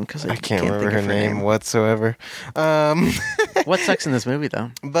person because I can't remember her name whatsoever. What sucks in this movie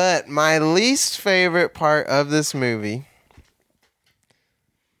though? But my least favorite part of this movie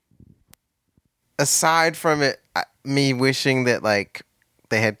aside from it, me wishing that like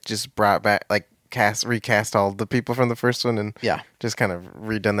they had just brought back like recast all the people from the first one and just kind of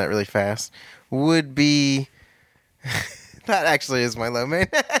redone that really fast would be. That actually is my low main.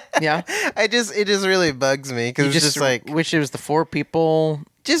 Yeah, it just really bugs me because it's just like wish it was the 4 people.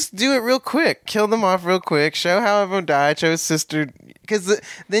 Just do it real quick. Kill them off real quick. Show how everyone died. Show his sister. Because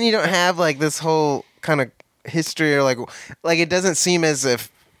then you don't have like this whole kind of history or like it doesn't seem as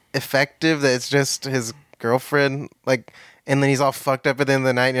effective that it's just his girlfriend. Like, and then he's all fucked up at the end of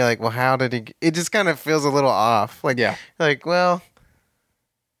the night and you're like, well, how did he... It just kind of feels a little off. Like, like, well,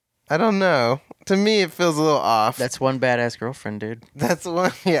 I don't know. To me, it feels a little off. That's one badass girlfriend, dude. That's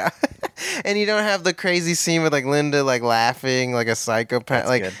one, yeah. And you don't have the crazy scene with like Linda like laughing like a psychopath. That's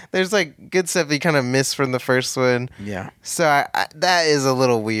like good. There's like good stuff that you kind of miss from the first one. Yeah. So I that is a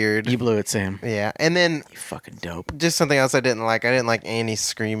little weird. You blew it, Sam. Yeah. And then you fucking dope. Just something else I didn't like. I didn't like Annie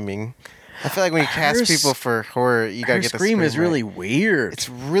screaming. I feel like when you cast people for horror, you gotta get the scream is right. really weird. It's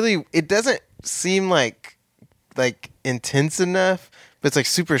really. It doesn't seem like intense enough, but it's like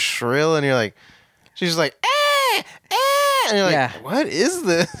super shrill, and you're like. She's just like, and you're like, what is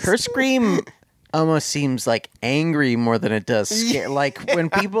this? Her scream almost seems like angry more than it does scare. Like when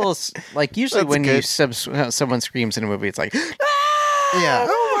people, like usually when you someone screams in a movie, it's like, yeah,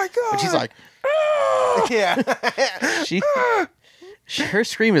 oh my god. But she's like, her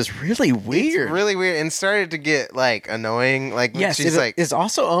scream is really weird. It's really weird and started to get like annoying. Like she's like, it's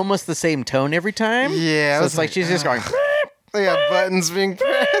also almost the same tone every time. Yeah, so it's like she's just going. Yeah, buttons being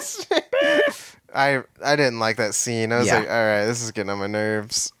pressed. I didn't like that scene. I was like, all right, this is getting on my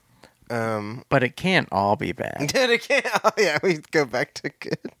nerves. But it can't all be bad. It can't. Oh, yeah, we go back to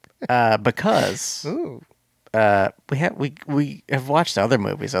good. Because we have watched other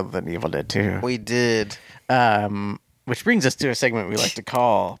movies other than Evil Dead 2. We did. Which brings us to a segment we like to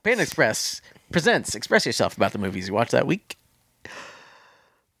call Panda Express presents Express Yourself about the movies you watched that week.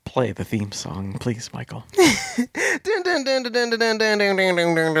 Play the theme song, please, Michael. It's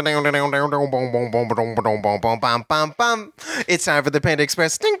time for the Panda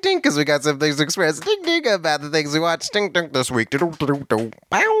Express. Ding ding, because we got some things to express. Ding ding about the things we watched. Ding ding this week.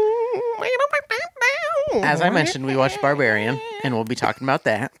 As I mentioned, we watched Barbarian, and we'll be talking about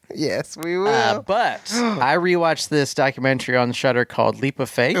that. Yes, we will. But I rewatched this documentary on Shudder called Leap of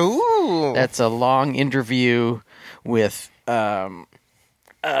Faith. Ooh, that's a long interview with.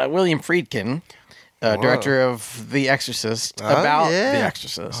 William Friedkin, director of The Exorcist, about The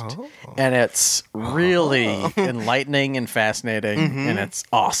Exorcist. And it's really enlightening and fascinating, and it's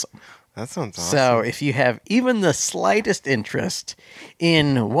awesome. That sounds awesome. So if you have even the slightest interest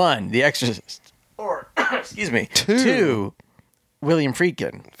in 1, The Exorcist, or, excuse me, 2, William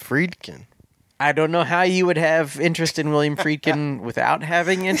Friedkin. I don't know how you would have interest in William Friedkin without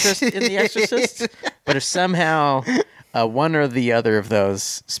having interest in The Exorcist, but if somehow... one or the other of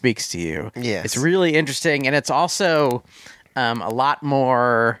those speaks to you. Yes. It's really interesting, and it's also a lot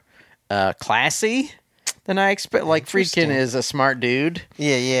more classy than I expect. Like, Friedkin is a smart dude.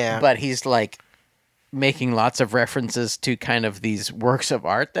 Yeah. But he's, like, making lots of references to kind of these works of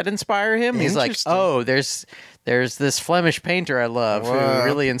art that inspire him. He's like, oh, there's this Flemish painter I love who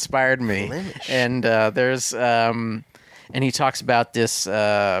really inspired me. Flemish. And and he talks about this...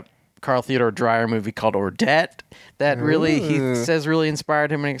 Carl Theodor Dreyer movie called Ordette that really, he says, really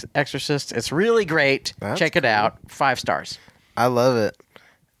inspired him in Exorcist. It's really great. Check it out. 5 stars. I love it.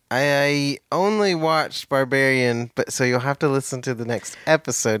 I only watched Barbarian, but so you'll have to listen to the next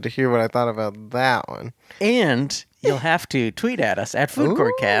episode to hear what I thought about that one. And you'll have to tweet at us at Food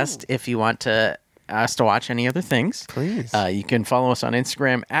Courtcast if you want us to watch any other things. Please. You can follow us on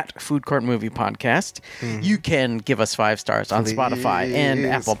Instagram at Food Court Movie Podcast. You can give us 5 stars on Spotify and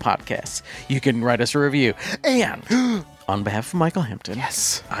Apple Podcasts. You can write us a review. And on behalf of Michael Hampton,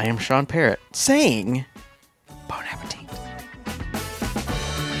 yes, I am Sean Parrott saying